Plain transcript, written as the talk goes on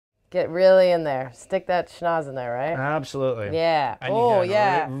Get really in there. Stick that schnoz in there, right? Absolutely. Yeah. And oh, you can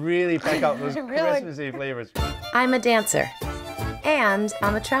yeah. really pick up those Really? Christmassy flavors. I'm a dancer, and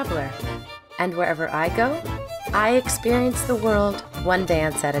I'm a traveler. And wherever I go, I experience the world one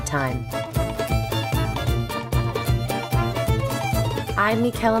dance at a time. I'm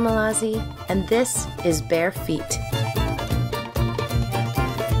Mickela Mallozzi, and this is Bare Feet.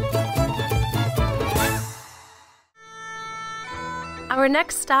 Our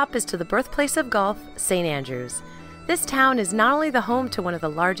next stop is to the birthplace of golf, St. Andrews. This town is not only the home to one of the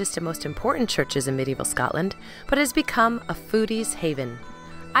largest and most important churches in medieval Scotland, but has become a foodie's haven.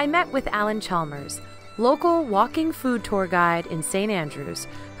 I met with Alan Chalmers, local walking food tour guide in St. Andrews,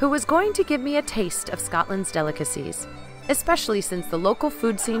 who was going to give me a taste of Scotland's delicacies, especially since the local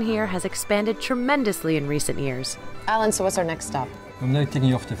food scene here has expanded tremendously in recent years. Alan, so what's our next stop? I'm now taking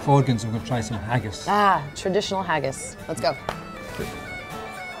you off to Forgans. We're going to try some haggis. Ah, traditional haggis. Let's go.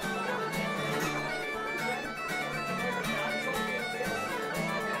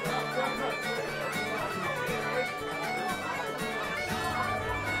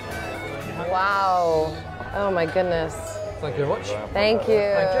 Wow. Oh my goodness. Thank you very much. Thank you.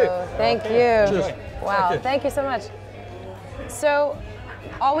 Thank you. Thank you. Cheers. Wow. Thank you so much. So,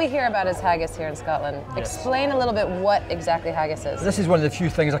 all we hear about is haggis here in Scotland. Yes. Explain a little bit what exactly haggis is. This is one of the few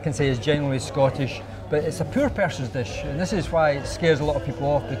things I can say is genuinely Scottish, but it's a poor person's dish, and this is why it scares a lot of people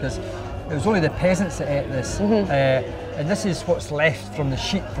off, because it was only the peasants that ate this. And this is what's left from the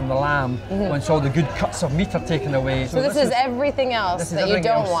sheep, from the lamb, once all the good cuts of meat are taken away. So this is everything else that you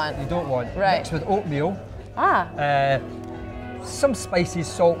don't want. You don't want. Right. Mixed with oatmeal. Ah. Some spices,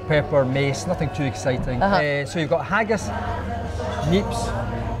 salt, pepper, mace, nothing too exciting. So you've got haggis, neeps,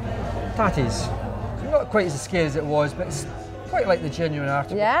 tatties. Not quite as scary as it was, but it's quite like the genuine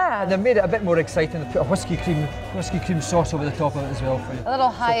article. Yeah. And they've made it a bit more exciting. They put a whiskey cream sauce over the top of it as well for you. A little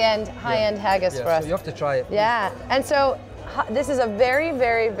high-end haggis for us. So you have to try it. Yeah. And so this is a very,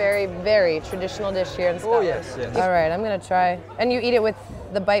 very, very, very traditional dish here in Scotland. Oh yes, yes. All right, I'm gonna try. And you eat it with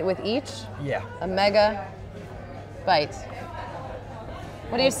the bite with each? Yeah. A mega bite.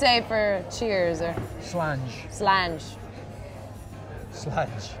 What do you say for cheers or? Slange. Slange.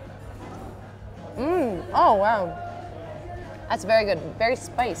 Slange. Oh wow. That's very good. Very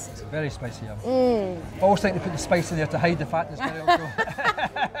spiced. Very spicy, yeah. I always think they put the spice in there to hide the fatness.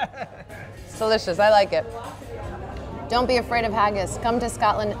 It's delicious. I like it. Don't be afraid of haggis. Come to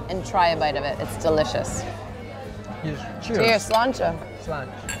Scotland and try a bite of it. It's delicious. Yes. Cheers. Cheers. Sláinte.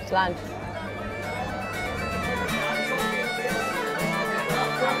 Slange. Sláinte.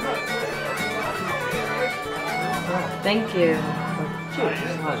 Thank you. Cheers.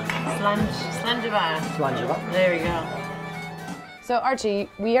 Slange. There we go. So Archie,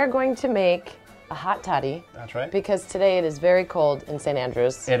 we are going to make a hot toddy. That's right. Because today it is very cold in St.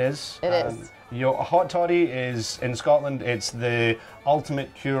 Andrews. It is. It is. A hot toddy is, in Scotland, it's the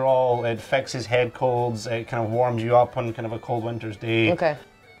ultimate cure-all. It fixes head colds. It kind of warms you up on kind of a cold winter's day. Okay.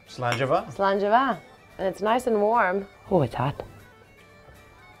 Slangeva. Slangeva. And it's nice and warm. Oh, it's hot.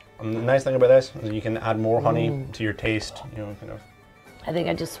 And the nice thing about this is you can add more honey to your taste. You know, kind of. I think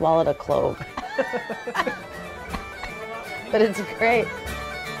I just swallowed a clove. But it's great.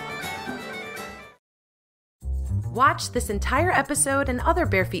 Watch this entire episode and other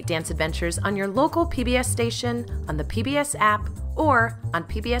Bare Feet dance adventures on your local PBS station, on the PBS app, or on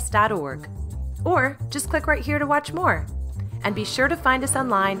pbs.org. Or just click right here to watch more. And be sure to find us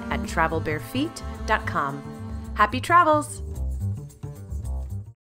online at travelbarefeet.com. Happy travels!